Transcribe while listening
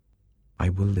I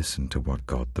will listen to what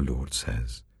God the Lord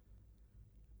says.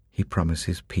 He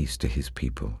promises peace to his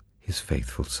people, his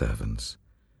faithful servants,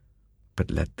 but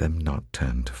let them not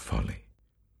turn to folly.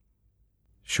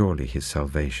 Surely his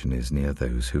salvation is near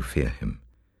those who fear him,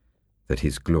 that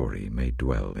his glory may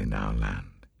dwell in our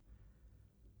land.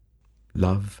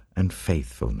 Love and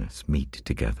faithfulness meet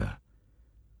together.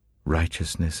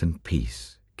 Righteousness and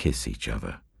peace kiss each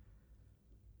other.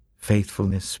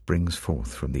 Faithfulness springs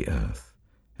forth from the earth,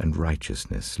 and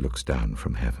righteousness looks down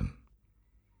from heaven.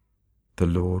 The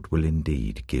Lord will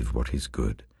indeed give what is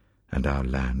good, and our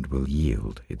land will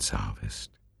yield its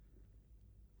harvest.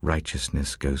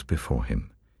 Righteousness goes before him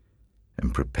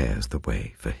and prepares the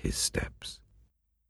way for his steps.